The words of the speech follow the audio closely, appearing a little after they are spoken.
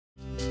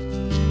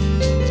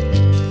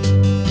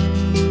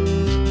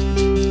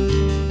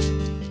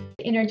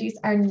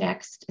our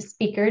next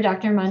speaker,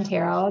 Dr.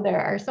 Montero. There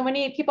are so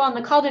many people on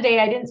the call today.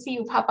 I didn't see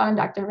you pop on,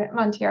 Dr.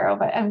 Montero,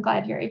 but I'm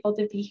glad you're able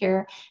to be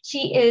here.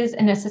 She is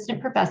an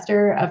assistant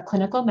professor of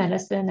clinical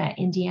medicine at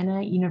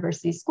Indiana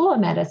University School of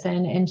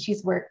Medicine, and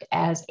she's worked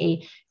as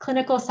a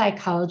clinical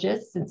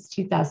psychologist since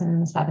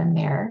 2007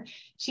 there.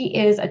 She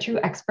is a true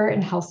expert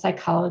in health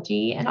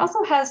psychology and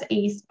also has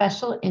a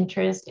special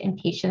interest in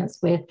patients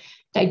with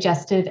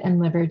digestive and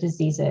liver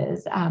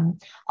diseases.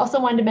 Also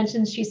wanted to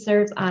mention she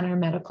serves on our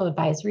medical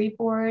advisory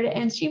board,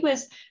 and she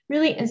was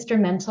really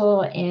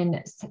instrumental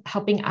in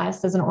helping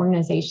us as an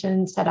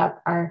organization set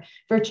up our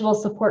virtual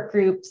support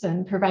groups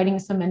and providing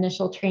some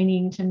initial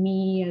training to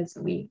me as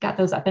we got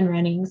those up and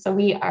running. So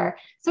we are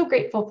so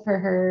grateful for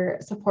her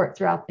support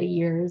throughout the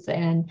years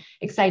and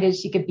excited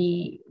she could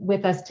be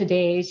with us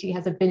today. She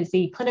has a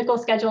busy clinical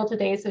schedule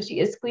today, so she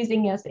is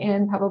squeezing us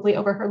in probably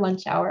over her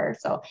lunch hour.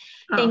 So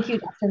thank you,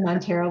 Dr.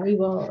 Montero. We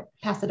will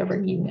pass it over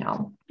to you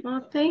now.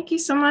 Well, thank you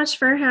so much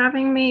for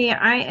having me.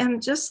 I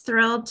am just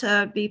thrilled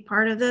to be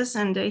part of this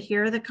and to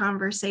hear the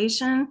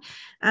conversation.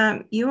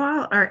 You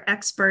all are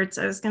experts.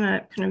 I was going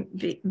to kind of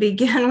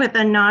begin with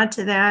a nod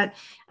to that.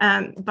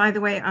 By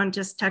the way, on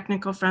just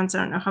technical fronts,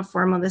 I don't know how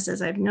formal this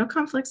is. I have no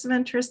conflicts of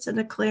interest to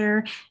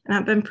declare, and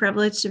I've been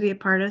privileged to be a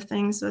part of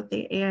things with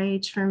the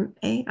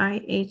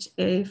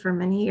AIHA for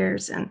many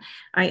years. And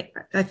I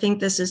think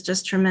this is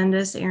just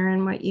tremendous,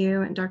 Erin, what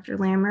you and Dr.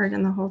 Lammert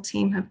and the whole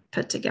team have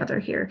put together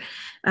here.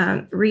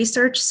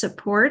 Research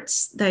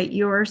supports that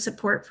your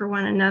support for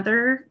one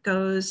another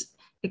goes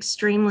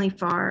extremely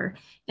far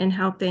in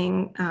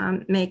helping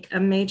make a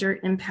major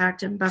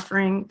impact in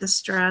buffering the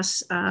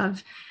stress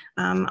of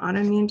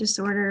autoimmune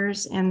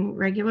disorders and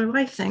regular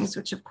life things,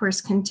 which of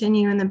course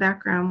continue in the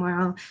background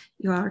while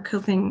you are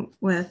coping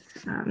with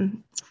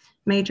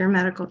major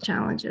medical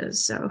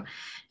challenges. So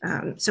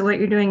what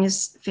you're doing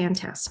is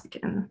fantastic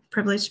and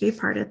privileged to be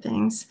a part of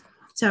things.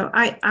 So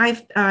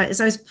as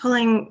I was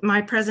pulling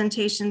my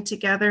presentation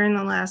together in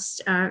the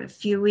last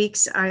few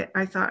weeks,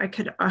 I thought I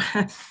could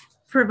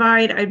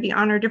I'd be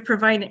honored to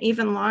provide an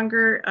even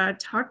longer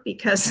talk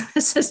because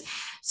this is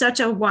such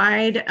a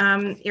wide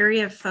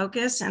area of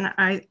focus, and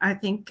I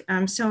think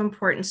so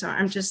important. So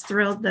I'm just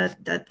thrilled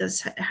that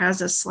this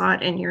has a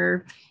slot in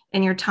your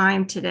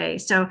time today.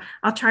 So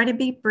I'll try to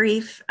be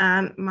brief.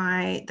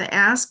 The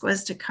ask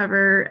was to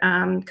cover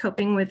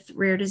coping with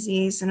rare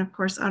disease and of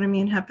course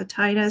autoimmune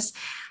hepatitis.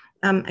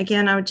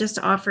 Again, I would just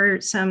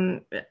offer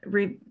some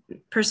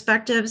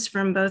perspectives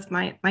from both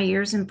my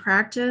years in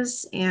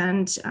practice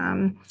and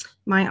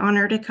my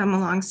honor to come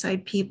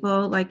alongside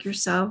people like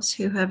yourselves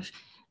who have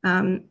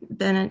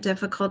been at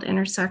difficult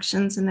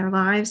intersections in their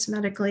lives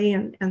medically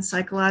and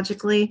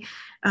psychologically.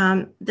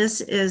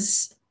 This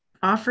is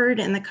offered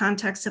in the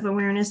context of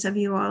awareness of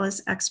you all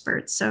as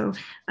experts. So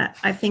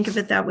I think of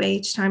it that way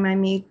each time I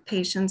meet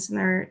patients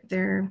and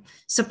their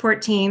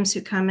support teams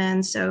who come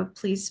in. So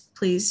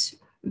please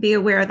be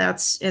aware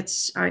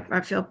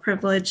I feel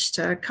privileged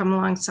to come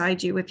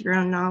alongside you with your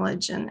own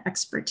knowledge and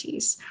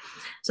expertise.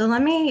 So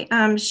let me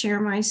share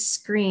my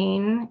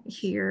screen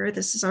here.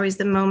 This is always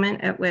the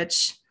moment at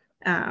which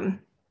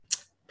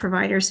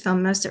providers feel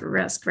most at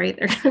risk, right?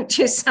 They're going to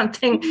do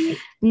something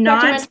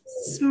not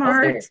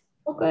smart.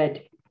 Oh,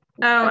 good.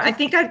 Oh, I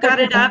think I've got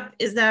it up.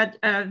 Is that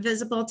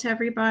visible to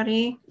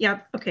everybody?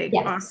 Yep. Okay,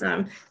 yes.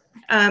 Awesome.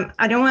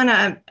 I don't want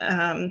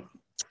to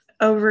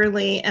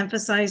overly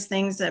emphasize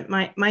things that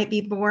might be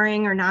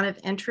boring or not of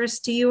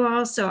interest to you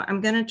all. So I'm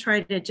going to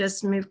try to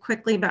just move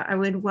quickly, but I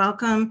would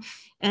welcome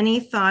any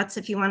thoughts.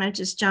 If you want to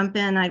just jump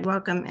in, I'd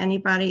welcome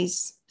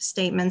anybody's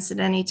statements at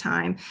any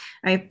time.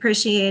 I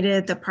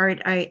appreciated the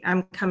part.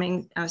 I'm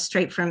coming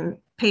straight from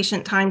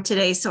patient time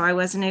today, so I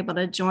wasn't able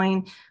to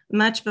join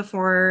much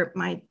before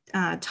my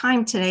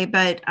time today,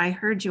 but I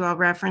heard you all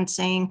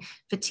referencing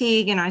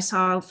fatigue, and I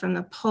saw from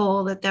the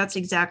poll that that's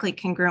exactly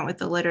congruent with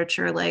the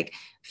literature. Like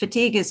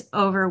fatigue is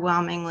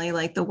overwhelmingly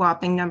like the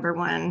whopping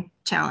 #1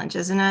 challenge,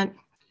 isn't it?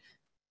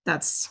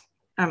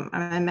 I'm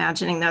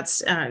imagining that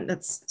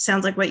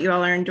sounds like what you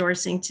all are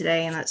endorsing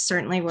today, and that's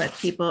certainly what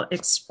people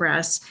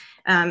express.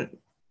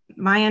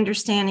 My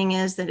understanding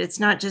is that it's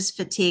not just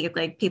fatigue.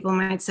 Like people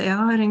might say,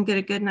 oh, I didn't get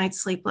a good night's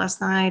sleep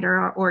last night,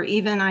 or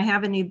even I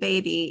have a new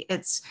baby.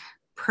 It's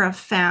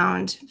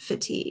profound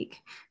fatigue.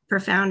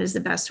 Profound is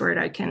the best word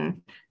I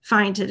can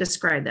find to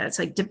describe that. It's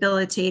like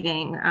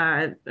debilitating,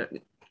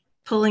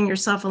 pulling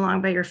yourself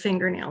along by your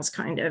fingernails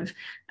kind of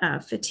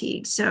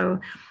fatigue. So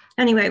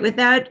anyway, with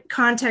that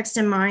context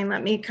in mind,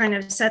 let me kind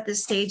of set the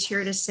stage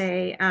here to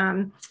say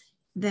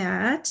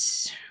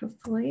that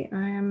hopefully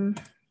I am,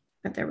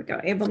 there we go,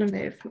 able to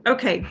move.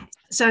 Okay,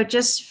 so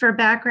just for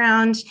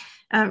background,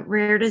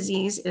 rare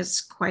disease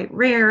is quite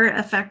rare,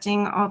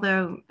 affecting,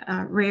 although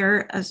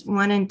rare as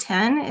 1 in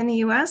 10 in the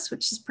US,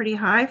 which is pretty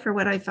high for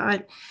what I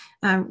thought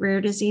rare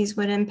disease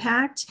would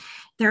impact.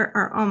 There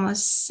are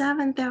almost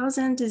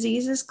 7,000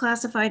 diseases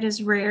classified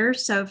as rare.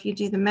 So if you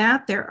do the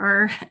math, there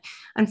are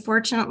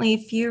unfortunately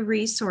few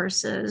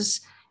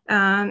resources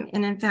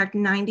And in fact,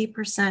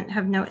 90%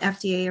 have no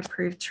FDA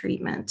approved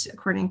treatment,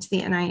 according to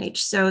the NIH.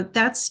 So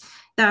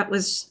that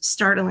was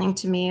startling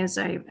to me as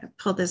I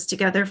pulled this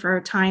together for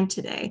our time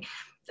today.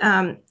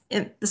 The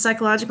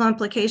psychological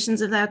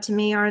implications of that to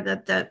me are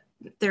that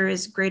there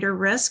is greater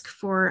risk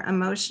for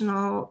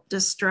emotional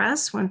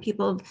distress when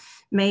people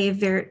may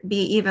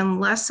be even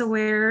less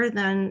aware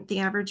than the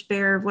average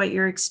bear of what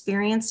you're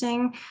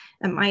experiencing.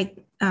 It might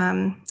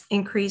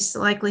increase the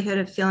likelihood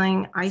of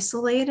feeling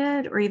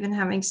isolated or even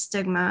having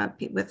stigma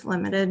with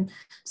limited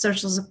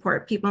social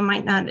support. People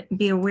might not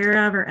be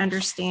aware of or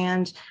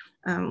understand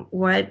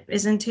what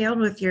is entailed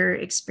with your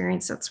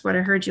experience. That's what I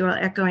heard you all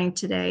echoing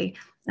today.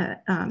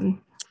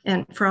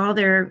 And for all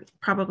their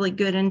probably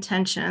good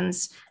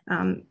intentions,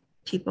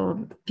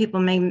 people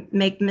may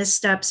make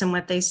missteps in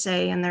what they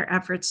say in their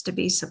efforts to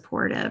be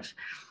supportive.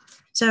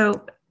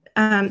 So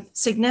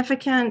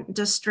significant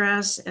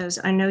distress, as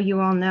I know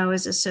you all know,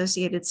 is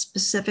associated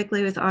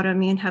specifically with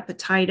autoimmune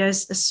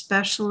hepatitis,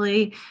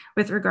 especially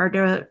with regard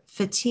to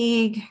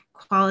fatigue,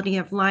 quality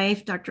of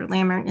life. Dr.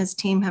 Lambert and his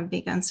team have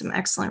begun some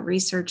excellent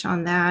research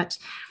on that.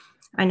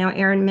 I know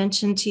Erin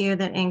mentioned to you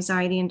that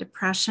anxiety and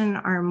depression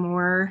are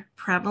more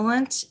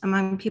prevalent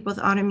among people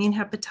with autoimmune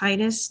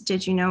hepatitis.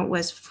 Did you know it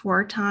was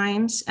 4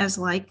 times as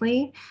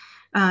likely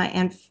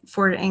and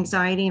for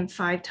anxiety and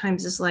 5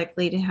 times as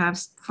likely to have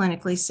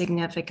clinically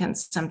significant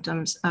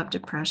symptoms of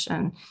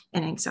depression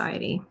and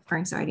anxiety, or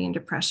anxiety and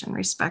depression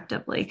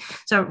respectively.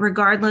 So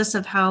regardless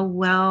of how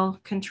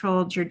well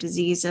controlled your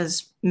disease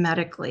is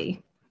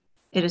medically,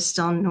 it is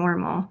still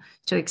normal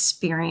to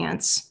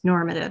experience,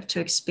 normative to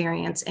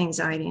experience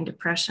anxiety and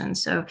depression.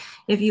 So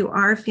if you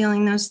are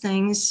feeling those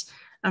things,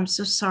 I'm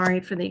so sorry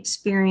for the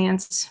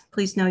experience.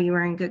 Please know you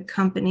are in good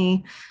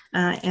company.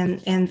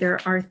 And there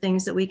are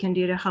things that we can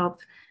do to help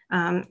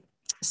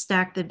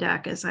stack the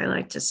deck, as I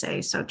like to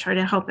say. So try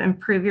to help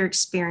improve your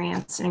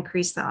experience and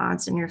increase the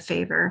odds in your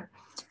favor.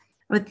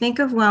 I would think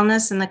of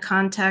wellness in the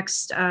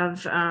context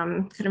of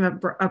kind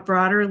of a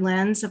broader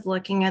lens of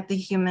looking at the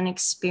human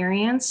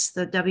experience.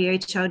 The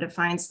WHO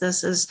defines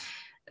this as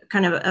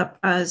kind of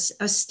a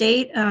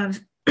state of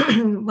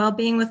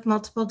well-being with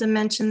multiple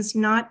dimensions,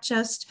 not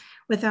just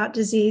without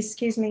disease,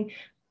 excuse me.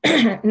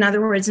 In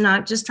other words,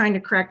 not just trying to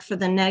correct for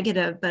the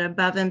negative, but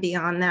above and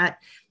beyond that,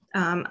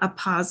 a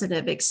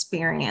positive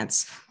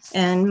experience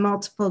and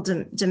multiple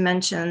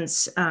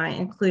dimensions,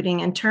 including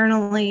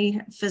internally,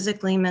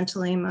 physically,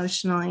 mentally,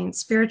 emotionally, and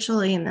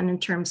spiritually, and then in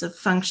terms of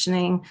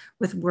functioning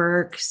with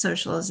work,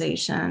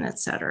 socialization, et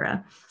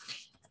cetera.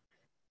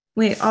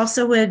 We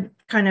also would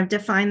kind of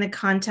define the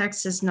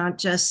context as not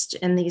just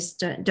in these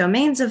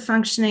domains of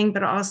functioning,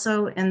 but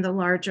also in the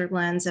larger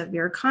lens of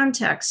your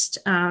context.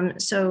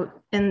 So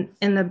in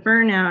the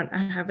burnout, I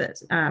have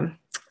a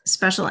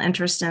special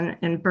interest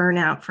in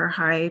burnout for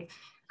high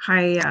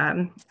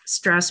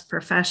stress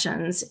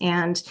professions.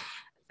 And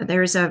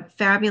there's a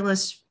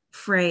fabulous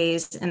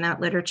phrase in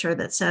that literature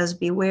that says,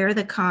 beware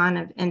the con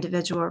of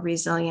individual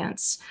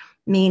resilience,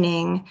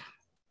 meaning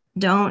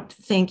don't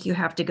think you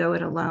have to go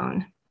it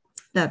alone,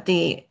 that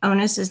the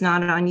onus is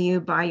not on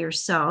you by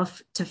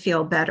yourself to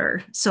feel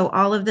better. So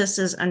all of this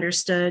is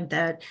understood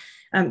that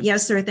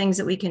yes, there are things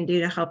that we can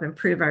do to help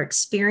improve our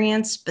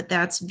experience, but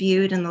that's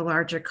viewed in the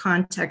larger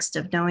context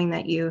of knowing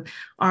that you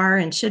are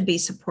and should be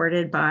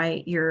supported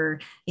by your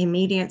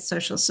immediate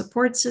social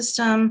support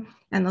system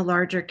and the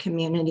larger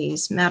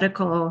communities,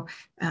 medical,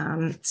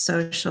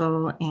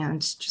 social,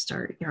 and just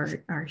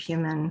our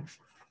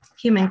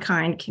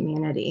humankind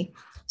community.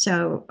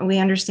 So we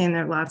understand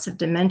there are lots of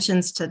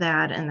dimensions to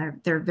that, and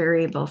they're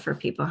variable for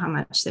people how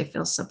much they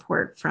feel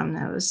support from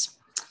those.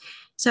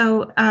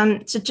 So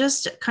to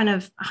just kind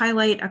of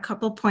highlight a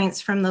couple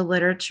points from the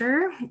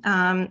literature,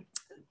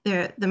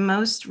 the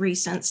most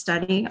recent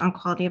study on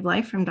quality of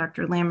life from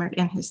Dr. Lambert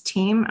and his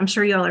team, I'm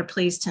sure you all are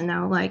pleased to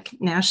know, like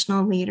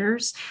national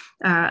leaders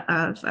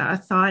of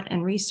thought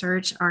and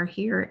research are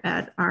here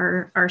at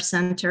our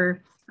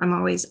center. I'm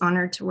always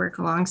honored to work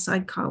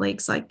alongside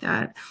colleagues like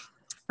that.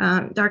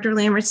 Dr.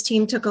 Lambert's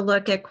team took a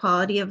look at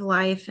quality of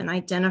life and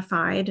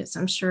identified, as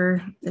I'm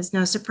sure is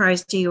no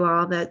surprise to you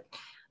all, that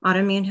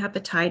autoimmune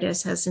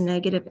hepatitis has a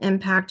negative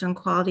impact on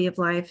quality of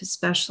life,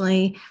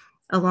 especially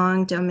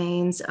along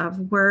domains of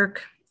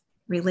work,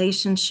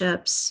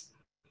 relationships,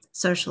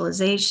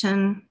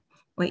 socialization,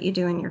 what you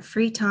do in your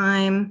free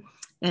time,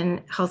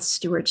 and health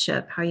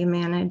stewardship, how you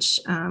manage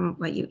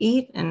what you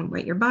eat and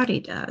what your body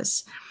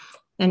does.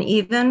 And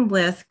even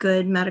with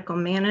good medical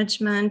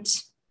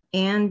management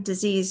and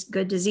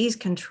good disease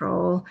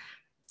control,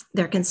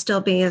 there can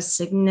still be a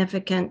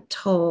significant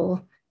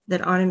toll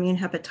that autoimmune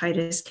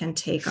hepatitis can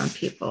take on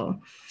people.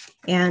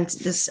 And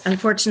this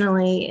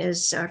unfortunately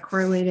is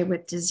correlated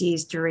with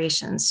disease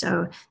duration.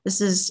 So this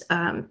is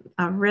a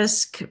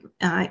risk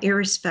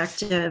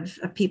irrespective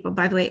of people.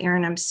 By the way,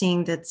 Erin, I'm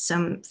seeing that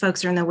some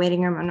folks are in the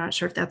waiting room. I'm not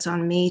sure if that's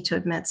on me to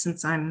admit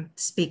since I'm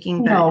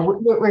speaking. No,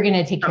 we're going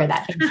to take care of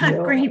that. Thank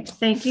you. Great,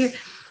 thank you.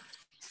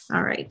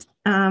 All right.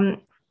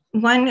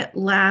 one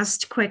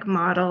last quick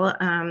model.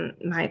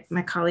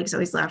 My colleagues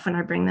always laugh when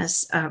I bring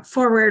this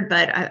forward,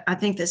 but I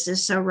think this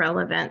is so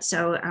relevant.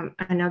 So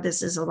I know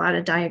this is a lot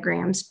of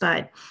diagrams,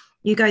 but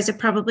you guys have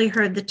probably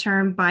heard the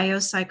term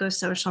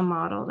biopsychosocial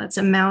model. That's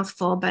a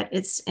mouthful, but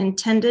it's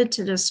intended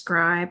to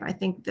describe, I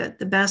think,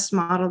 the best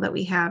model that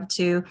we have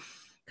to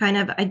kind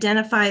of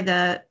identify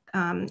the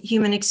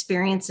human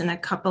experience in a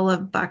couple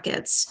of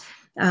buckets.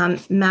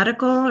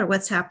 Medical, or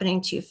what's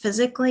happening to you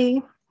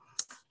physically;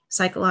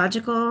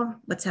 psychological,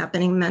 what's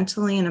happening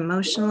mentally and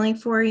emotionally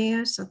for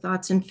you, so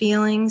thoughts and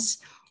feelings;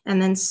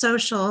 and then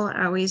social,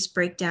 I always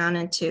break down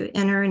into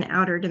inner and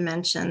outer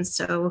dimensions.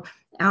 So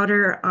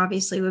outer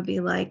obviously would be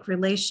like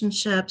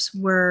relationships,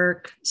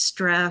 work,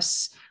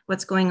 stress,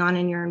 what's going on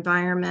in your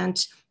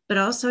environment, but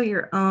also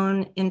your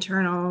own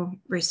internal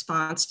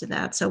response to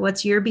that. So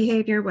what's your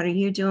behavior? What are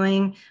you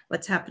doing?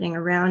 What's happening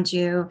around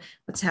you?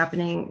 What's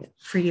happening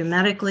for you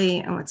medically,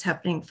 and what's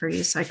happening for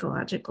you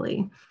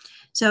psychologically?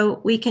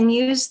 So we can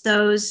use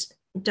those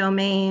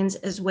domains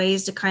as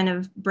ways to kind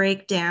of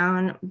break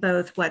down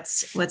both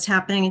what's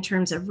happening in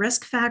terms of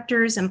risk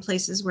factors and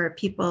places where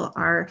people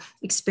are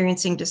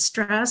experiencing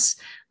distress,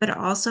 but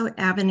also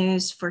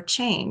avenues for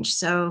change.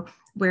 So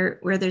where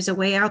there's a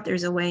way out,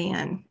 there's a way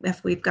in.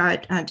 If we've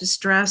got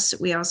distress,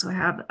 we also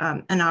have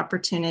an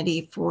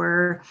opportunity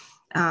for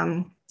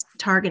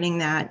targeting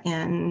that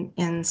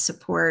in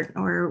support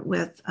or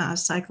with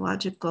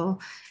psychological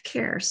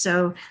care.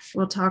 So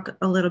we'll talk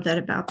a little bit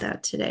about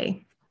that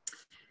today.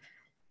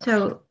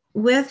 So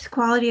with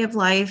quality of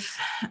life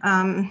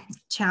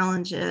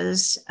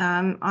challenges,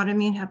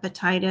 autoimmune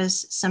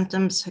hepatitis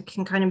symptoms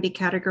can kind of be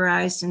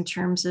categorized in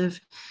terms of,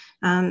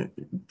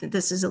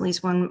 this is at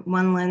least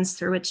one lens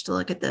through which to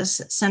look at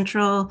this: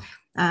 central,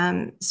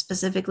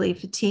 specifically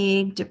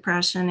fatigue,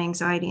 depression,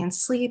 anxiety, and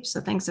sleep.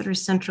 So things that are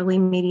centrally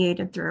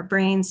mediated through our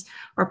brains,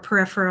 or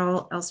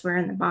peripheral elsewhere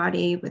in the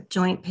body with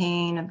joint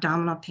pain,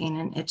 abdominal pain,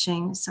 and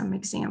itching, some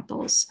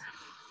examples.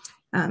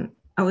 I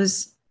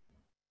was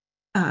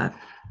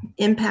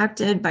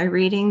impacted by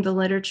reading the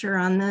literature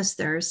on this.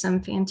 There are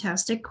some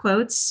fantastic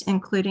quotes,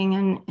 including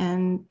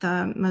in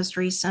the most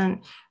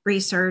recent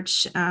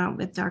research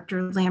with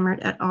Dr. Lammert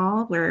et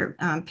al., where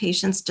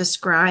patients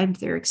described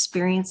their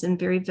experience in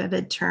very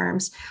vivid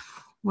terms.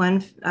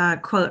 One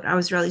quote I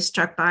was really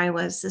struck by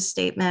was the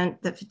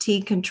statement that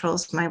fatigue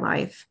controls my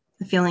life.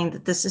 The feeling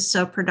that this is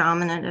so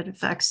predominant, it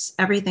affects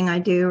everything I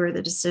do or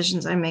the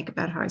decisions I make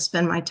about how I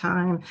spend my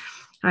time.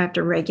 I have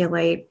to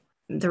regulate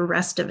the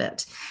rest of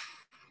it.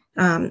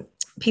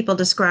 People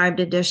described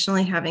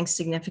additionally having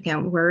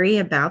significant worry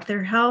about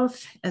their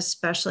health,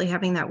 especially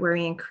having that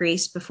worry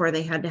increase before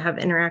they had to have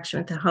interaction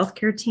with the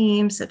healthcare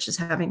team, such as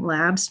having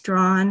labs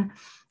drawn,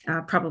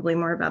 probably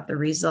more about the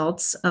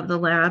results of the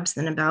labs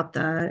than about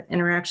the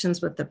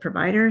interactions with the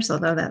providers,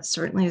 although that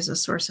certainly is a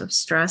source of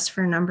stress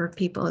for a number of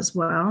people as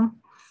well.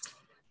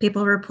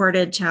 People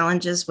reported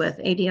challenges with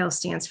ADL,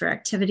 stands for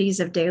activities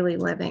of daily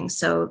living,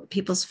 so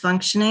people's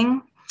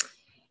functioning.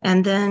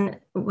 And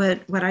then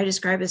what I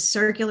describe as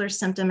circular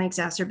symptom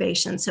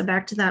exacerbation. So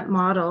back to that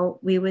model,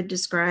 we would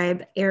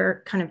describe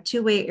kind of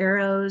two-way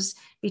arrows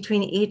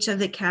between each of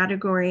the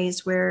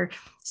categories, where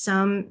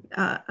some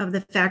of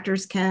the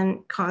factors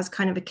can cause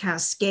kind of a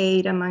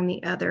cascade among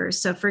the others.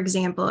 So for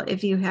example,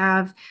 if you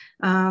have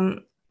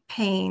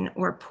pain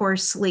or poor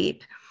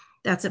sleep,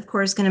 that's of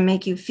course going to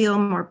make you feel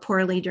more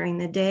poorly during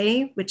the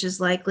day, which is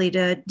likely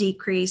to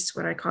decrease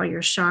what I call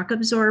your shock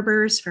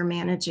absorbers for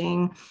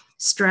managing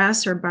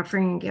stress or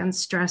buffering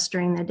against stress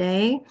during the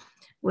day,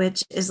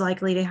 which is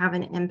likely to have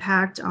an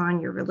impact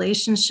on your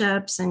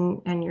relationships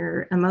and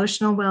your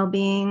emotional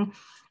well-being,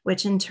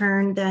 which in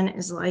turn then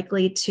is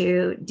likely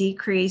to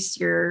decrease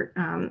your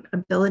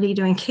ability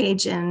to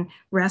engage in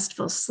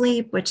restful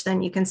sleep, which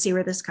then you can see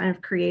where this kind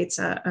of creates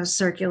a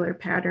circular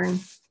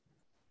pattern.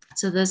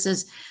 So this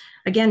is,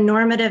 again,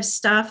 normative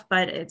stuff,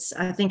 but it's,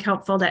 I think,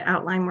 helpful to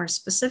outline more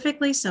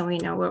specifically so we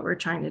know what we're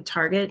trying to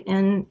target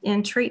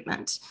in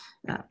treatment.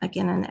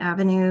 Again, an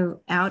avenue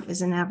out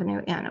is an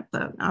avenue in,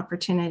 an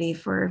opportunity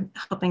for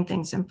helping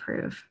things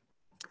improve.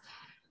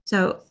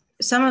 So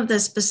some of the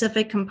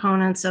specific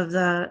components of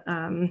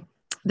the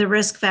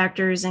risk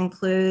factors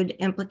include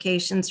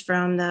implications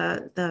from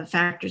the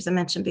factors I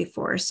mentioned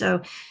before.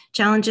 So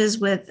challenges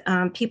with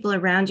people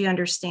around you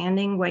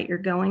understanding what you're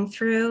going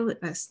through.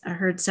 I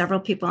heard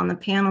several people on the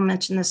panel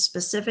mention this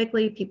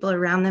specifically. People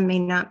around them may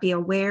not be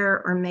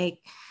aware or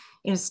make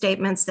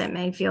statements that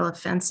may feel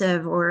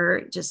offensive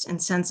or just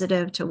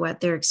insensitive to what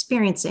they're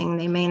experiencing.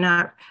 They may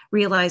not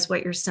realize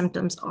what your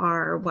symptoms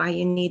are or why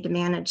you need to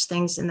manage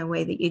things in the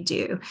way that you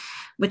do,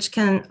 which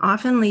can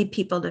often lead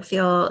people to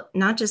feel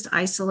not just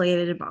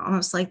isolated, but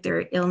almost like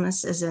their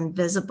illness is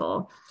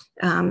invisible.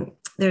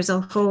 There's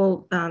a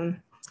whole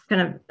kind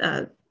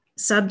of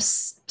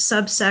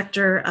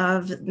subsector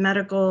of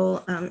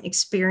medical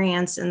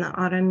experience in the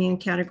autoimmune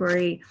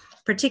category,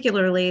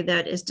 particularly,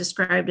 that is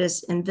described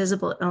as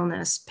invisible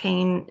illness.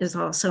 Pain is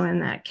also in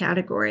that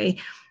category,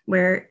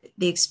 where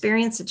the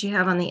experience that you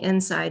have on the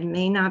inside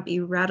may not be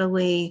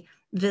readily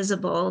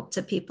visible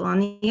to people on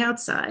the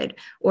outside,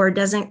 or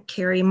doesn't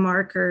carry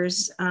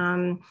markers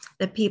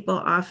that people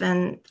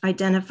often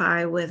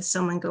identify with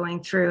someone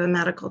going through a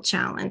medical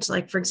challenge.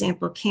 Like, for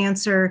example,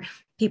 cancer,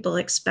 people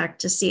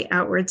expect to see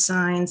outward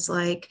signs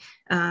like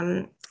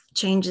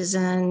changes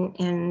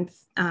in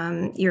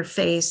your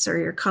face or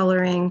your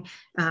coloring,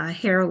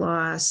 hair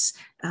loss.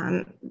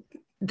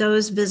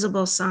 Those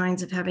visible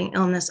signs of having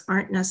illness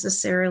aren't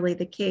necessarily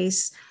the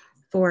case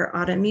for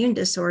autoimmune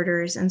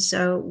disorders. And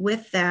so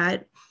with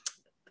that,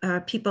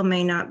 people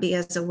may not be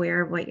as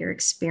aware of what you're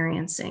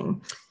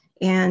experiencing.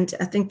 And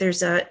I think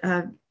there's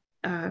a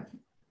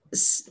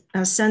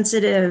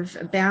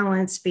sensitive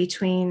balance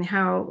between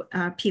how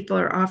people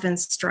are often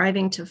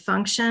striving to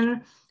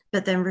function,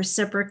 but then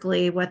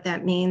reciprocally what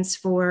that means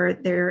for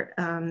their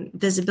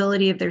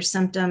visibility of their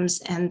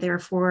symptoms, and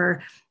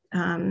therefore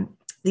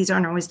these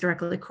aren't always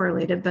directly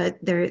correlated, but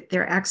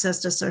their access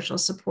to social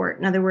support.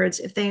 In other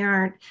words, if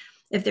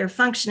they're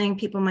functioning,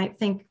 people might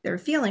think they're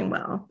feeling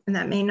well, and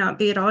that may not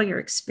be at all your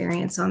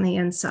experience on the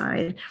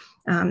inside.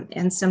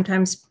 And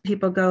sometimes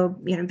people go,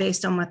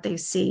 based on what they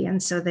see.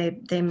 And so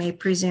they may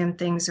presume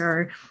things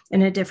are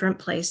in a different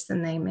place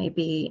than they may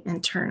be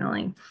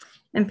internally.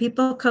 And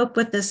people cope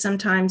with this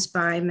sometimes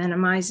by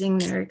minimizing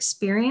their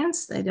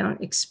experience. They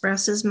don't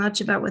express as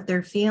much about what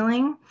they're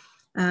feeling.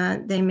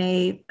 They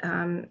may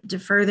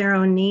defer their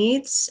own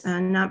needs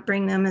and not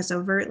bring them as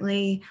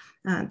overtly.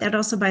 That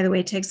also, by the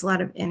way, takes a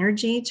lot of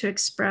energy to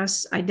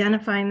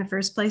identify in the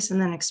first place,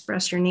 and then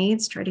express your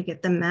needs, try to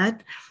get them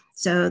met.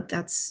 So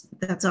that's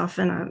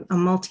often a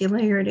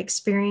multi-layered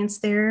experience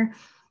there.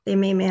 They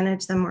may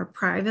manage them more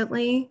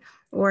privately,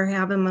 or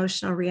have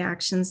emotional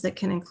reactions that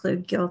can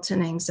include guilt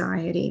and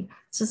anxiety.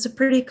 So it's a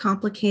pretty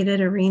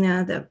complicated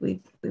arena that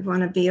we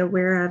want to be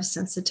aware of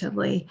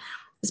sensitively.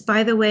 This,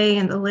 by the way,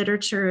 in the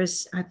literature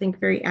is, I think,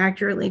 very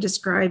accurately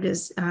described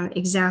as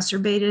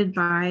exacerbated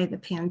by the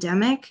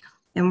pandemic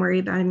and worry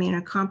about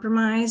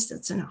immunocompromised.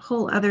 That's a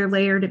whole other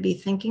layer to be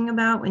thinking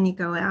about when you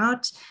go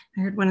out.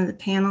 I heard one of the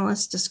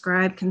panelists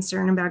describe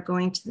concern about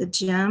going to the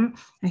gym.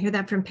 I hear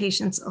that from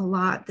patients a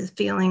lot, the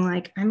feeling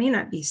like I may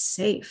not be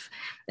safe,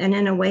 and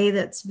in a way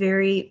that's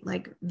very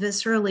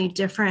viscerally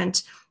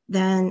different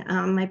than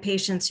my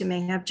patients who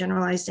may have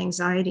generalized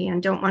anxiety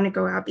and don't want to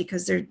go out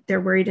because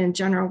they're worried in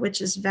general,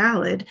 which is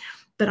valid.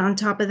 But on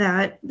top of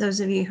that, those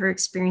of you who are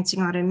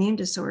experiencing autoimmune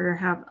disorder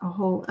have a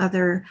whole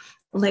other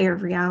layer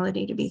of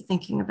reality to be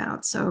thinking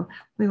about. So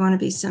we want to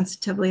be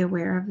sensitively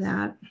aware of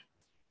that.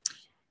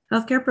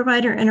 Healthcare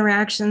provider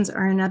interactions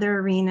are another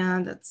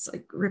arena that's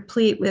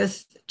replete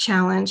with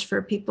challenge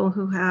for people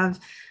who have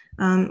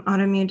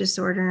autoimmune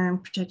disorder,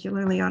 and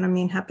particularly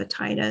autoimmune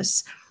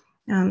hepatitis.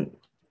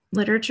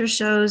 Literature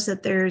shows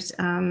that there's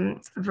a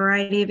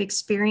variety of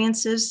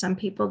experiences. Some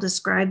people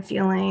describe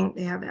feeling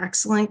they have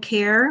excellent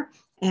care,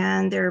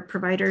 and their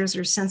providers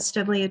are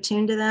sensitively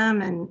attuned to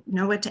them and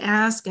know what to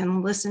ask,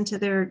 and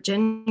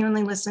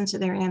genuinely listen to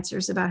their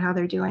answers about how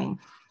they're doing.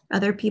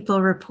 Other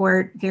people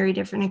report very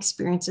different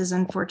experiences,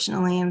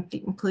 unfortunately,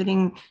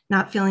 including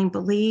not feeling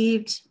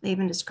believed. They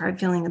even describe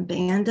feeling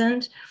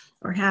abandoned,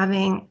 or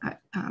having,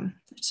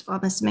 all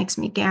this makes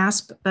me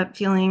gasp, but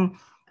feeling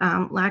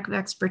lack of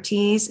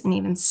expertise and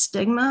even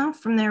stigma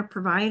from their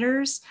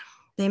providers.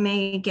 They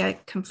may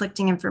get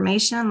conflicting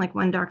information, like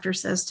one doctor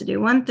says to do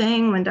one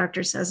thing, one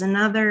doctor says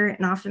another,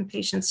 and often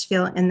patients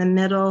feel in the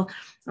middle,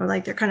 or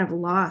like they're kind of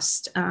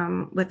lost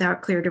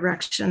without clear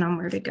direction on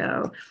where to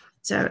go.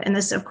 So, and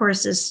this, of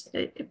course, is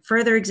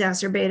further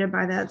exacerbated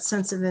by that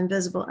sense of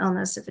invisible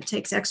illness. If it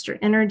takes extra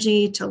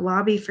energy to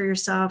lobby for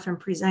yourself and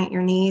present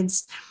your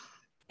needs,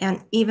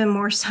 and even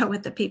more so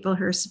with the people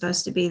who are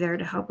supposed to be there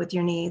to help with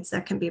your needs,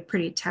 that can be a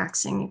pretty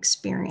taxing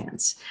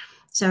experience.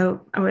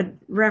 So I would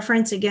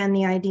reference again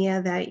the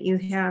idea that you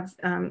have,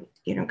 kind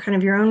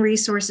of your own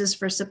resources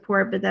for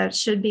support, but that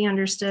should be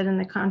understood in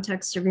the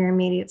context of your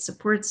immediate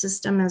support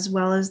system, as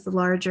well as the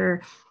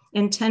larger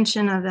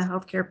intention of the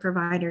healthcare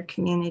provider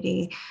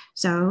community.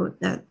 So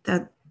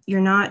that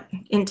you're not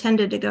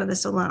intended to go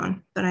this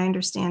alone, but I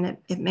understand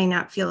it may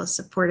not feel as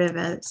supportive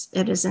as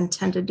it is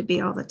intended to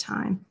be all the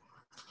time.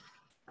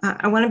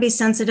 I want to be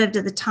sensitive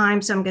to the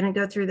time, so I'm going to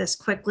go through this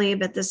quickly,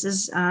 but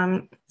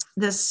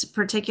this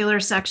particular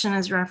section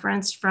is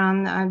referenced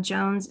from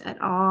Jones et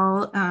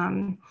al.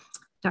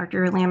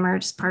 Dr.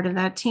 Lammert is part of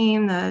that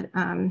team that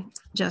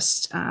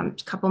just a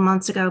couple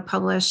months ago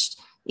published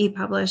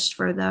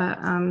for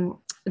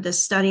the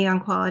study on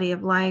quality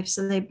of life.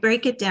 So they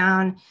break it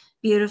down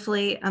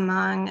beautifully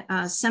among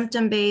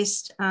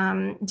symptom-based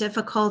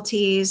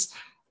difficulties,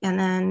 and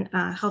then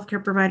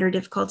healthcare provider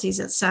difficulties,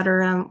 et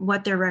cetera,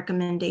 what their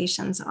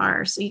recommendations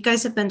are. So you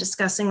guys have been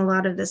discussing a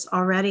lot of this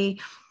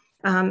already.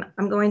 I'm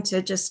going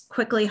to just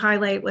quickly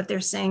highlight what they're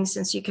saying,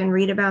 since you can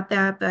read about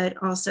that, but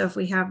also if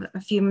we have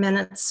a few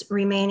minutes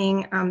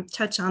remaining,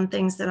 touch on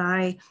things that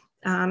I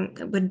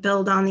would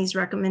build on these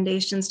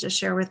recommendations to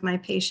share with my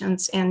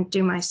patients and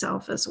do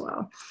myself as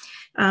well.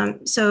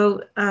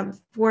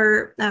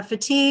 For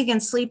fatigue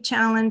and sleep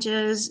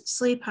challenges,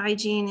 sleep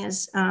hygiene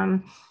is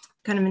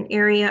kind of an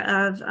area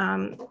of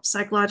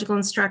psychological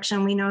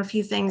instruction. We know a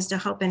few things to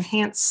help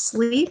enhance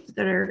sleep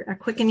that are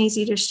quick and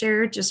easy to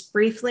share. Just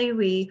briefly,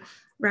 we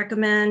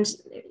recommend,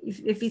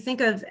 if you think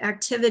of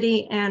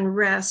activity and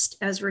rest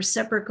as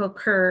reciprocal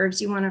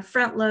curves, you want to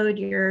front load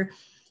your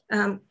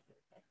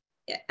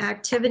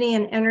activity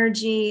and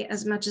energy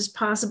as much as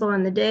possible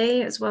in the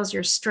day, as well as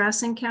your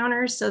stress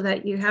encounters, so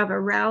that you have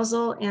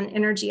arousal and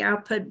energy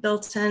output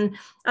built in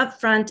up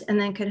front, and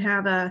then could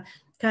have a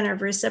kind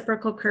of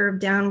reciprocal curve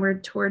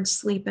downward towards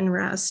sleep and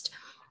rest.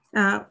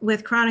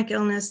 With chronic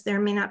illness, there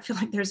may not feel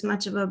like there's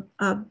much of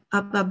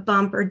a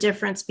bump or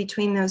difference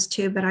between those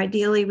two, but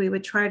ideally we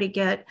would try to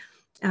get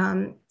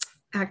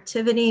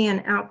activity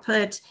and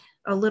output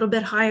a little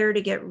bit higher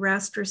to get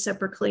rest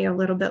reciprocally a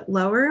little bit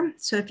lower.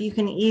 So if you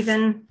can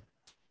even,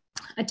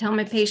 I tell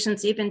my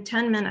patients, even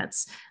 10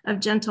 minutes of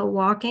gentle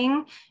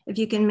walking, if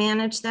you can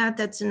manage that,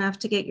 that's enough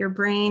to get your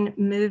brain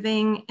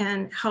moving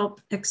and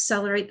help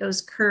accelerate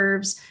those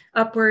curves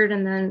upward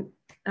and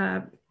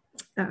then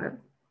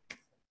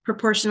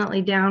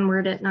proportionately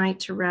downward at night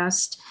to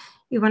rest.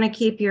 You want to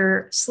keep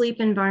your sleep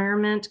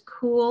environment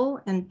cool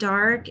and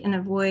dark and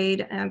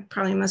avoid,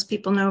 probably most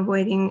people know,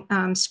 avoiding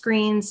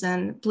screens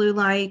and blue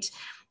light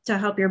to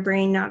help your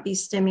brain not be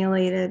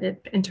stimulated.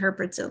 It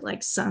interprets it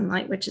like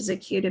sunlight, which is a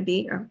cue to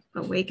be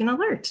awake and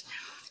alert.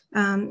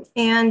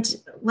 And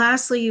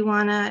lastly, you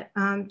want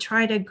to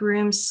try to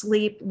groom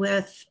sleep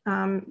with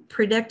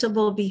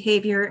predictable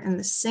behavior in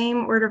the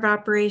same order of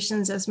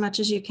operations as much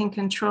as you can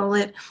control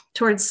it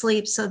towards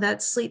sleep, so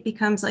that sleep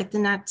becomes like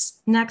the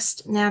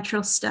next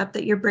natural step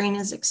that your brain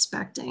is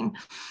expecting.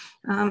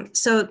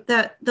 So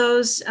that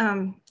those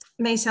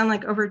may sound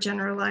like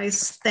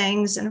overgeneralized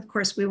things. And of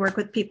course, we work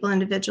with people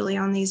individually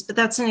on these, but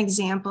that's an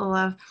example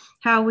of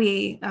how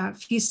we, a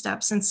few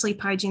steps in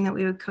sleep hygiene that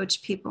we would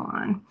coach people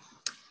on.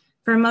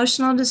 For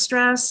emotional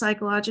distress,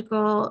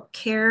 psychological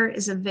care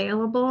is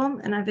available,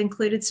 and I've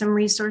included some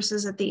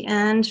resources at the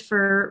end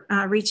for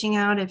reaching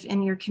out if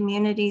in your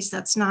communities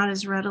that's not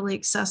as readily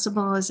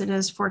accessible as it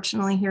is,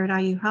 fortunately, here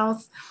at IU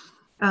Health.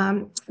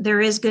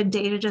 There is good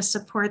data to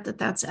support that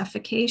that's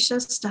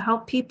efficacious to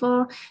help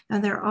people.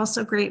 And there are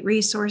also great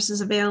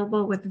resources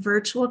available with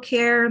virtual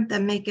care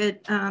that make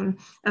it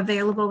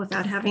available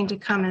without having to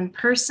come in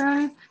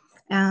person.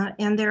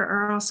 And there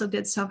are also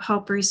good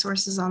self-help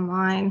resources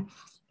online.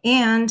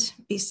 And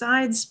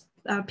besides,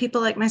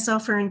 people like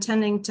myself are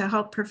intending to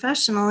help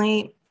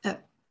professionally,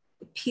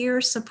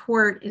 peer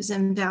support is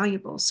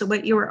invaluable. So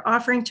what you are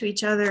offering to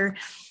each other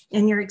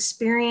in your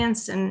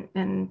experience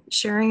and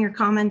sharing your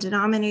common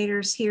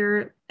denominators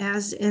here,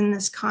 as in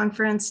this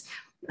conference,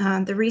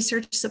 the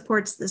research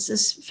supports this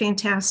is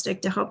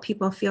fantastic to help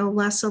people feel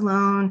less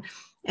alone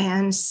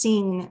and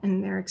seen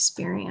in their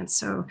experience.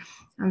 So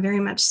I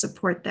very much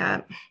support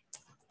that.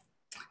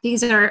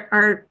 These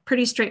are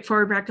pretty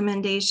straightforward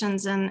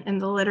recommendations in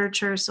the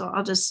literature, so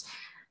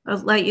I'll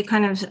let you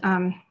kind of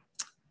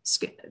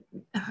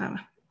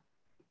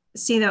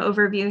see the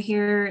overview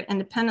here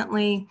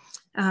independently.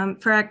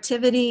 For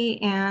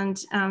activity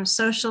and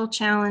social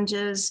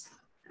challenges,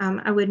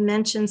 I would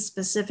mention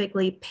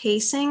specifically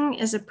pacing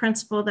is a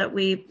principle that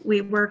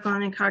we work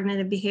on in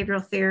cognitive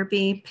behavioral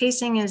therapy.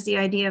 Pacing is the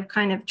idea of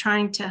kind of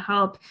trying to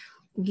help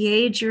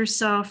gauge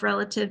yourself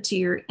relative to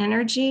your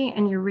energy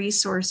and your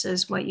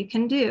resources, what you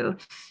can do.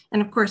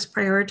 And of course,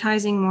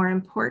 prioritizing more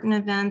important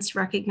events,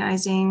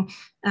 recognizing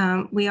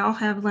we all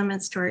have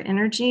limits to our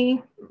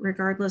energy,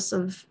 regardless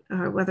of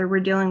whether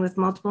we're dealing with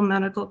multiple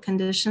medical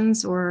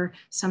conditions or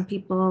some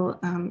people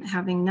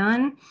having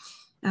none.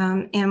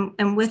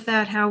 And with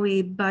that, how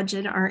we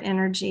budget our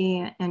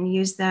energy and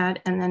use that,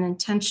 and then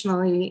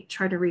intentionally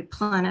try to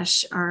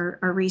replenish our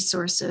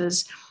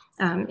resources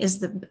is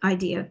the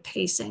idea of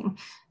pacing.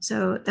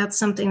 So that's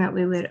something that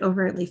we would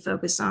overtly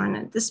focus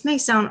on. This may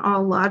sound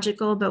all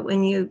logical, but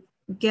when you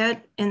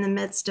get in the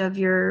midst of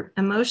your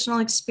emotional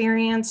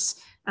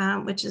experience,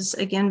 which is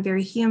again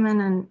very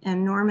human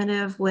and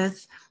normative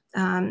with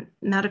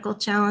medical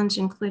challenge,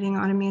 including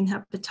autoimmune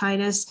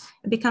hepatitis,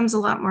 it becomes a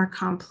lot more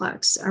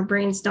complex. Our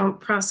brains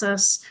don't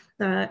process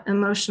the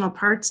emotional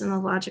parts and the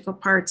logical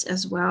parts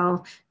as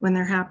well when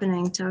they're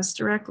happening to us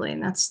directly.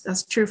 And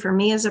that's true for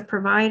me as a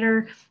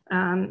provider,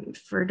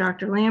 for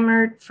Dr.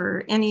 Lammert,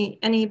 for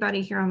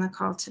anybody here on the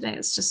call today.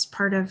 It's just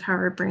part of how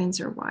our brains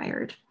are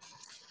wired.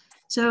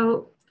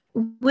 So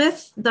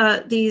with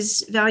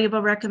these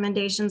valuable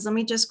recommendations, let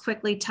me just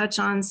quickly touch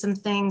on some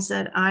things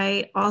that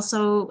I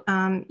also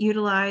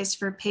utilize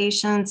for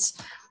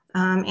patients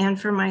and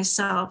for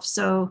myself.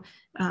 So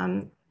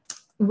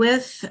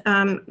with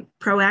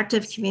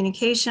proactive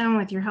communication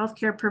with your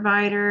healthcare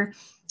provider,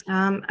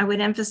 I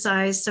would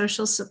emphasize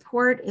social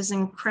support is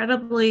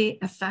incredibly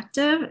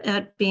effective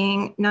at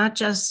being not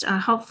just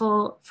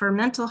helpful for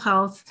mental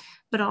health,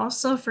 but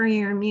also for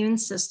your immune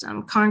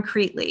system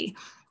concretely.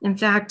 In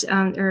fact,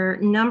 there are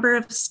a number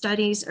of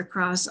studies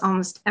across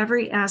almost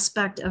every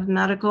aspect of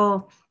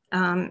medical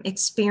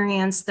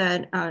experience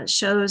that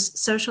shows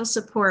social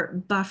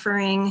support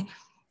buffering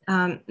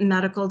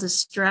medical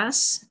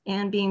distress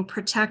and being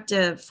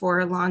protective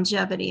for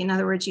longevity. In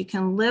other words, you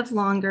can live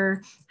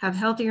longer, have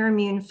healthier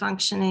immune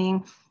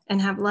functioning,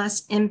 and have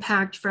less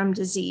impact from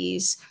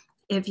disease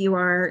if you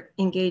are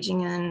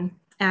engaging in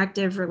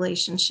active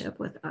relationship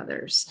with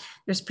others.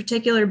 There's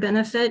particular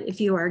benefit if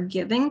you are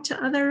giving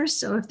to others.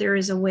 So if there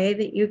is a way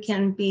that you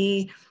can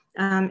be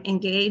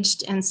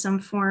engaged in some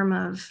form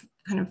of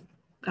kind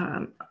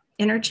of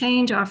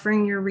interchange,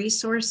 offering your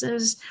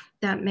resources,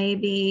 that may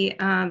be,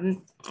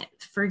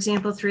 for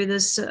example, through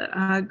this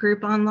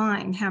group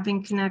online,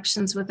 having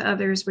connections with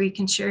others where you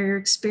can share your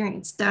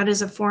experience. That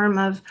is a form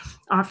of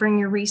offering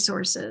your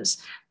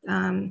resources.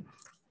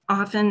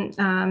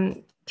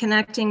 Often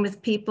connecting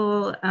with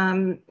people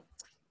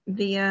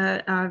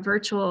via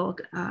virtual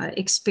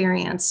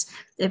experience.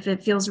 If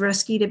it feels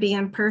risky to be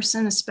in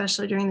person,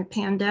 especially during the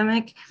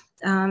pandemic,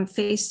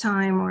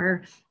 FaceTime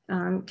or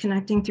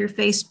connecting through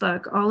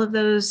Facebook, all of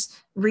those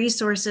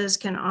resources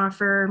can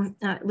offer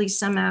at least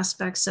some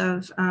aspects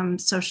of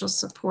social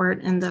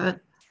support and the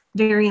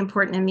very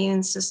important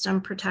immune system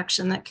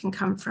protection that can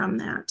come from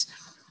that.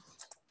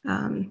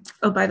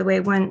 Oh, by the way,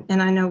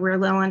 and I know we're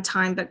low on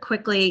time, but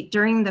quickly,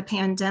 during the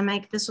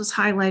pandemic, this was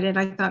highlighted,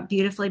 I thought,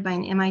 beautifully by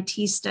an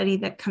MIT study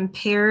that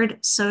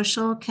compared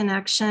social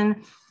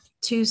connection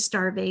to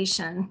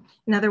starvation.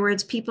 In other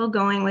words, people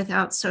going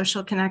without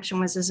social connection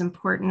was as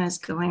important as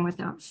going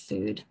without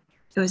food.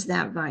 It was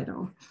that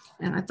vital.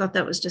 And I thought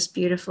that was just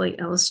beautifully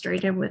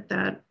illustrated with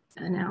that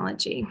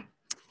analogy.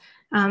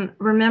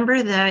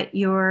 Remember that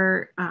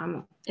your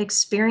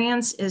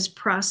experience is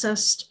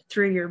processed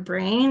through your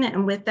brain.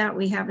 And with that,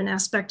 we have an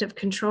aspect of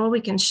control.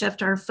 We can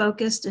shift our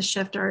focus to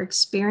shift our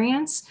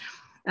experience.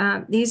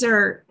 These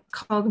are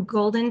called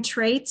golden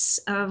traits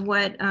of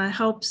what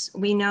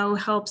we know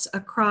helps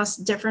across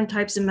different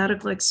types of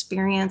medical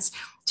experience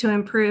to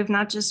improve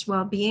not just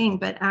well-being,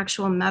 but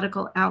actual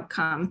medical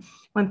outcome.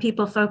 When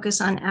people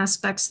focus on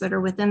aspects that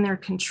are within their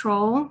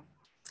control,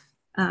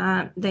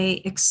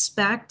 they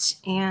expect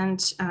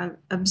and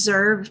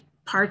observe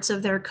parts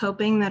of their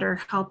coping that are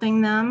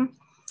helping them.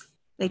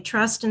 They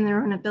trust in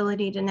their own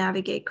ability to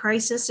navigate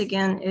crisis.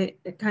 Again,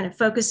 it kind of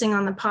focusing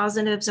on the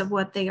positives of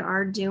what they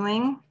are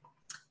doing.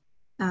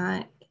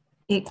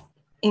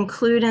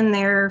 Include in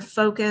their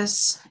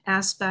focus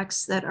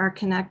aspects that are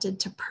connected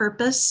to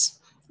purpose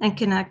and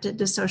connected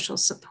to social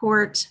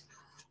support,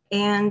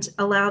 and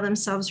allow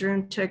themselves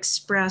room to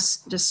express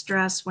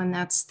distress when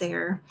that's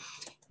there.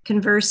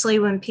 Conversely,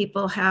 when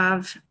people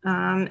have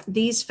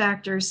these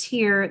factors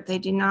here, they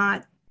do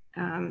not,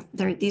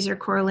 these are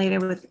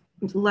correlated with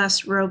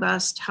less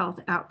robust health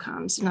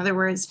outcomes. In other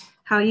words,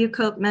 how you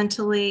cope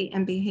mentally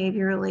and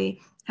behaviorally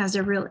has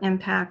a real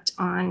impact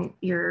on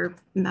your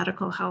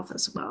medical health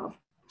as well.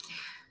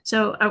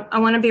 So I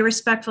want to be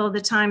respectful of the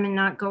time and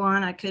not go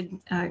on. I could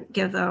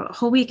give a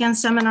whole weekend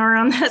seminar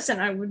on this,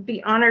 and I would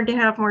be honored to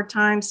have more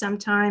time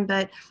sometime,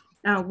 but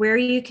where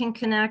you can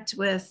connect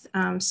with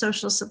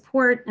social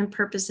support and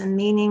purpose and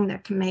meaning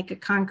that can make a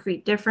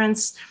concrete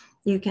difference,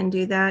 you can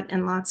do that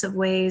in lots of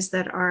ways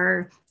that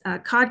are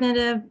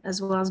cognitive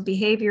as well as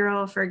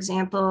behavioral. For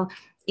example,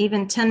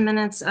 even 10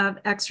 minutes of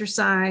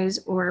exercise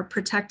or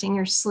protecting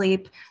your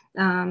sleep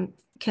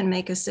can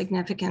make a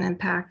significant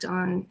impact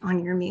on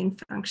your immune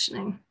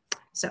functioning.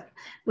 So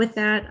with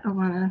that, I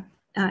want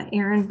to,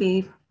 Erin,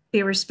 be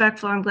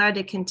respectful. I'm glad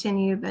to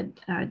continue, but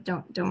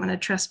don't want to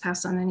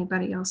trespass on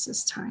anybody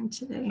else's time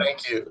today.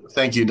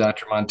 Thank you,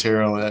 Dr.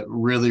 Montero. I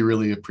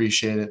really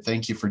appreciate it.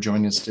 Thank you for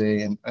joining us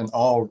today, and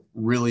all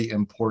really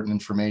important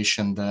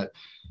information that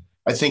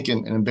I think,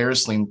 and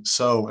embarrassingly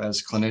so,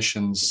 as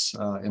clinicians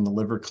in the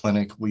liver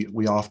clinic,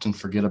 we often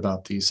forget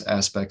about these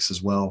aspects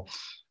as well.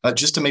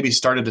 Just to maybe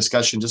start a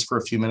discussion just for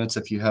a few minutes,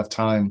 if you have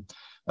time,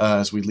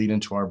 as we lead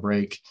into our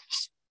break.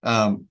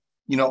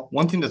 You know,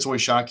 one thing that's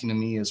always shocking to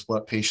me is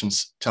what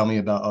patients tell me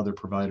about other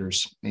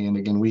providers. And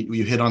again,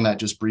 we hit on that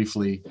just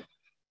briefly.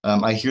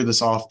 I hear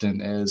this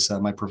often as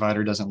my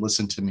provider doesn't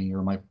listen to me,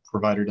 or my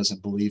provider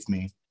doesn't believe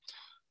me.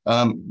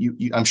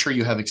 I'm sure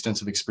you have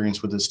extensive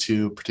experience with this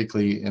too,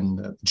 particularly in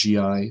the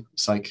GI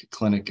psych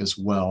clinic as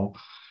well.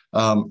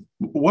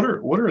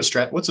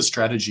 What's a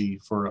strategy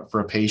for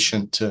a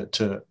patient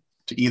to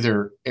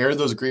either air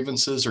those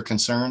grievances or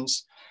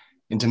concerns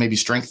and to maybe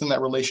strengthen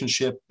that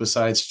relationship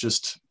besides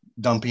just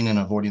dumping and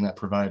avoiding that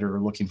provider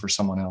or looking for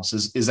someone else?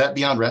 Is that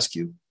beyond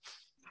rescue?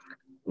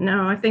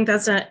 No, I think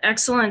that's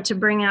excellent to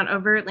bring out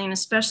overtly, and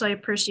especially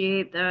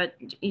appreciate that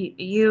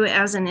you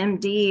as an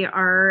MD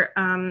are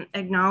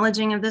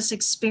acknowledging of this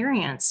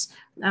experience.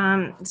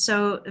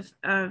 So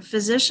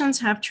physicians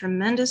have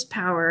tremendous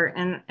power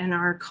in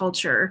our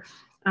culture,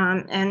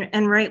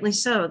 and rightly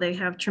so. They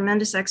have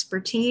tremendous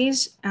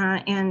expertise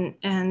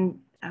and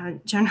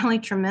generally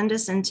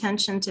tremendous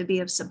intention to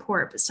be of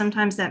support, but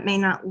sometimes that may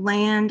not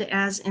land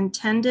as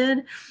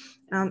intended.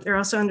 They're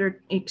also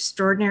under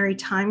extraordinary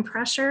time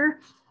pressure.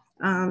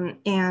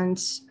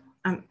 That's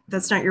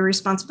not your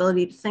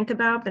responsibility to think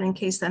about, but in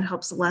case that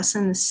helps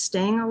lessen the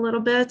sting a little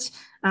bit,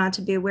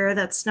 to be aware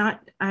that's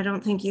not, I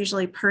don't think,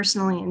 usually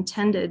personally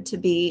intended to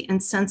be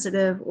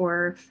insensitive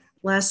or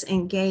less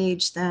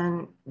engaged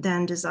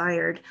than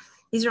desired.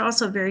 These are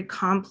also very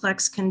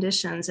complex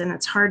conditions, and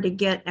it's hard to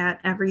get at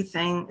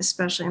everything,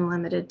 especially in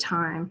limited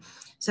time.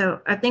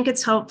 So I think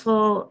it's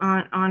helpful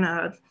on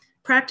a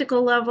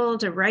practical level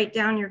to write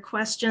down your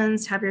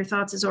questions, have your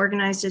thoughts as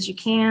organized as you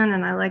can.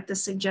 And I like the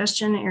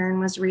suggestion Erin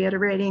was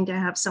reiterating to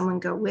have someone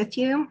go with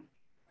you.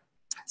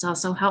 It's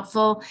also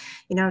helpful,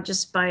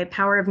 just by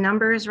power of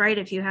numbers, right?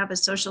 If you have a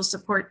social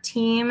support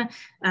team,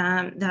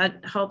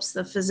 that helps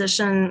the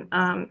physician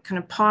kind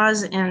of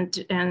pause and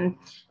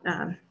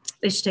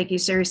they should take you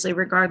seriously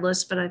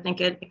regardless, but I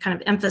think it kind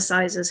of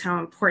emphasizes how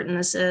important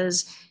this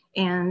is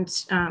and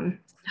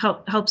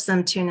helps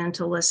them tune in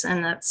to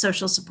listen. That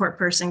social support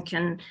person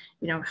can,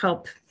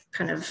 help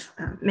kind of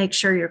make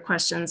sure your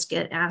questions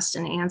get asked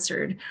and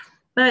answered.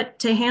 But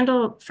to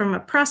handle from a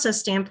process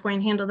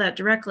standpoint, handle that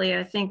directly,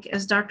 I think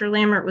as Dr.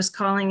 Lammert was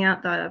calling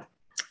out the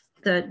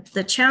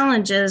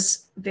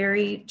challenges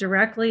very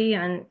directly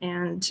and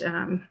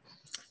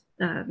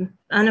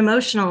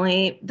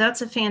unemotionally,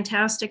 that's a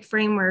fantastic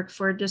framework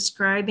for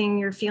describing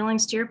your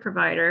feelings to your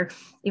provider.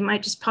 You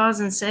might just pause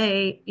and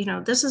say,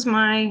 this is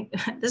my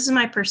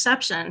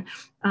perception.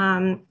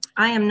 I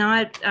am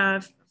not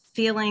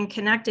feeling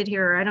connected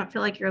here, or I don't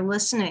feel like you're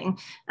listening.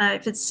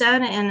 If it's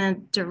said in a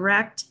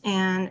direct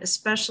and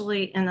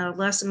especially in a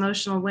less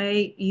emotional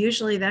way,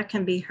 usually that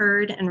can be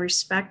heard and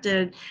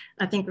respected,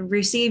 I think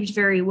received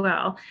very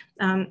well.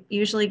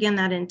 Usually, again,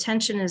 that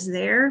intention is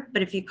there,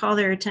 but if you call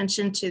their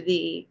attention to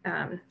the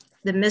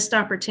missed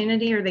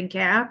opportunity or the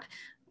gap,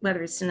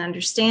 whether it's an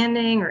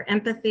understanding or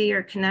empathy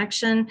or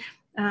connection,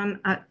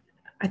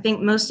 I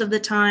think most of the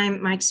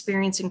time, my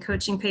experience in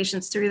coaching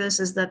patients through this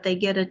is that they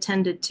get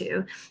attended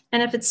to.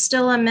 And if it's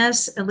still a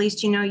miss, at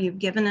least you've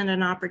given it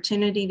an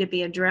opportunity to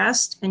be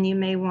addressed, and you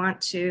may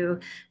want to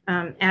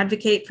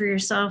advocate for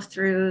yourself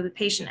through the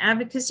patient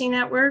advocacy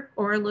network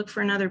or look for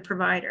another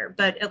provider.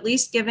 But at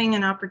least giving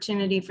an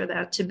opportunity for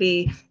that to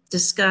be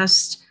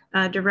discussed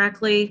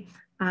directly.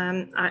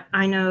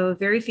 I know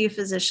very few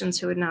physicians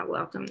who would not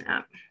welcome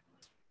that.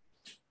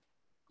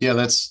 Yeah,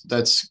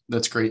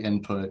 that's great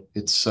input.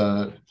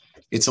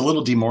 It's a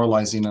little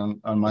demoralizing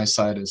on my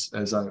side as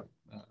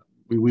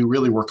we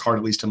really work hard,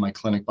 at least in my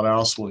clinic, but I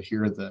also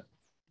hear that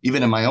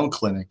even in my own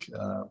clinic,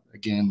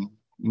 again,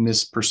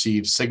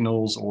 misperceived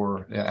signals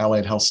or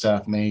allied health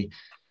staff may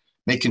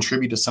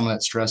contribute to some of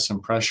that stress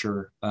and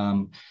pressure.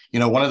 One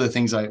of the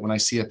things when I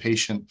see a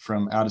patient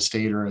from out of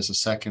state or as a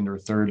second or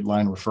third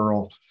line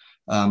referral,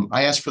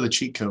 I ask for the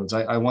cheat codes.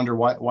 I wonder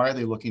why are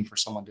they looking for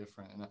someone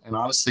different? And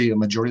honestly, a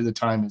majority of the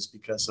time is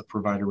because of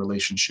provider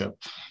relationship.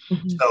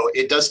 Mm-hmm. So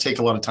it does take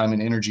a lot of time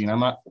and energy.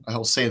 And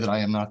I'll say that I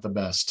am not the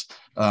best.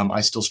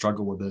 I still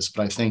struggle with this,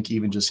 but I think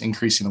even just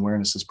increasing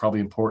awareness is probably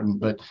important.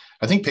 But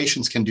I think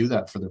patients can do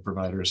that for their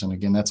providers. And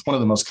again, that's one of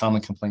the most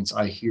common complaints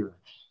I hear.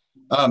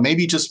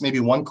 Maybe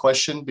one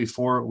question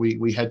before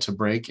we head to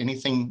break.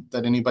 Anything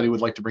that anybody would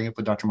like to bring up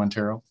with Dr.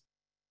 Montero?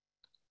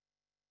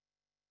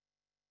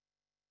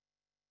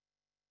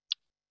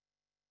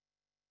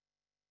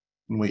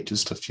 Wait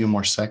just a few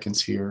more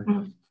seconds here.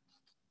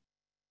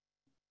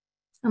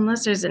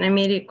 Unless there's an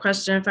immediate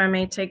question, if I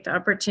may take the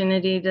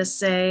opportunity to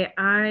say,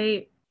 how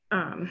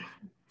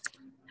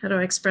do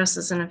I express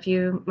this in a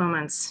few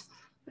moments?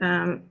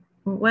 I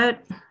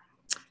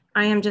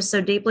am just so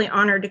deeply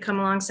honored to come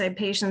alongside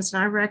patients,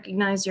 and I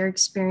recognize your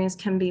experience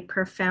can be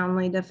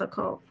profoundly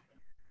difficult.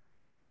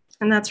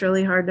 And that's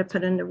really hard to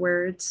put into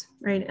words,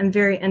 right? And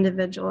very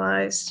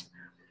individualized.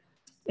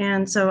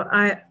 And so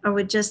I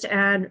would just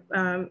add,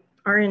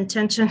 our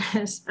intention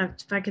is,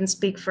 if I can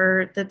speak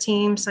for the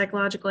team,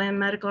 psychological and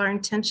medical, our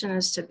intention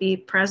is to be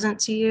present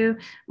to you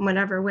in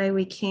whatever way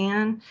we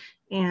can.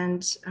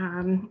 And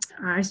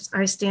I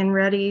stand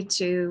ready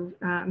to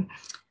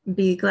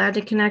be glad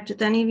to connect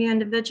with any of you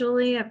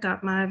individually. I've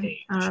got my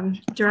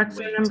direct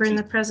phone number in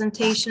the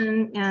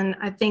presentation. And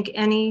I think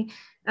any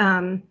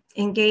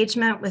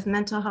engagement with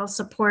mental health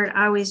support,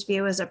 I always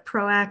view as a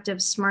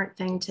proactive, smart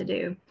thing to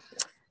do.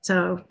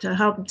 So to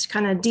help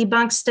kind of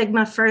debunk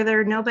stigma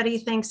further, nobody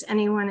thinks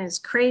anyone is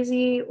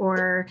crazy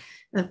or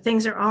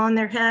things are all in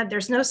their head.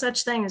 There's no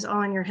such thing as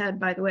all in your head,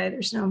 by the way.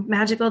 There's no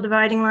magical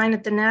dividing line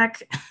at the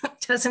neck.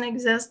 It doesn't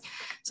exist.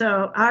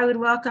 So I would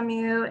welcome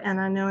you,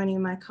 and I know any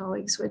of my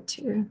colleagues would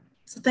too.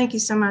 So thank you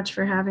so much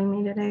for having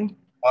me today.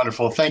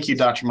 Wonderful. Thank you,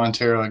 Dr.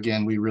 Montero.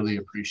 Again, we really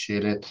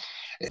appreciate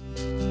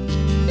it.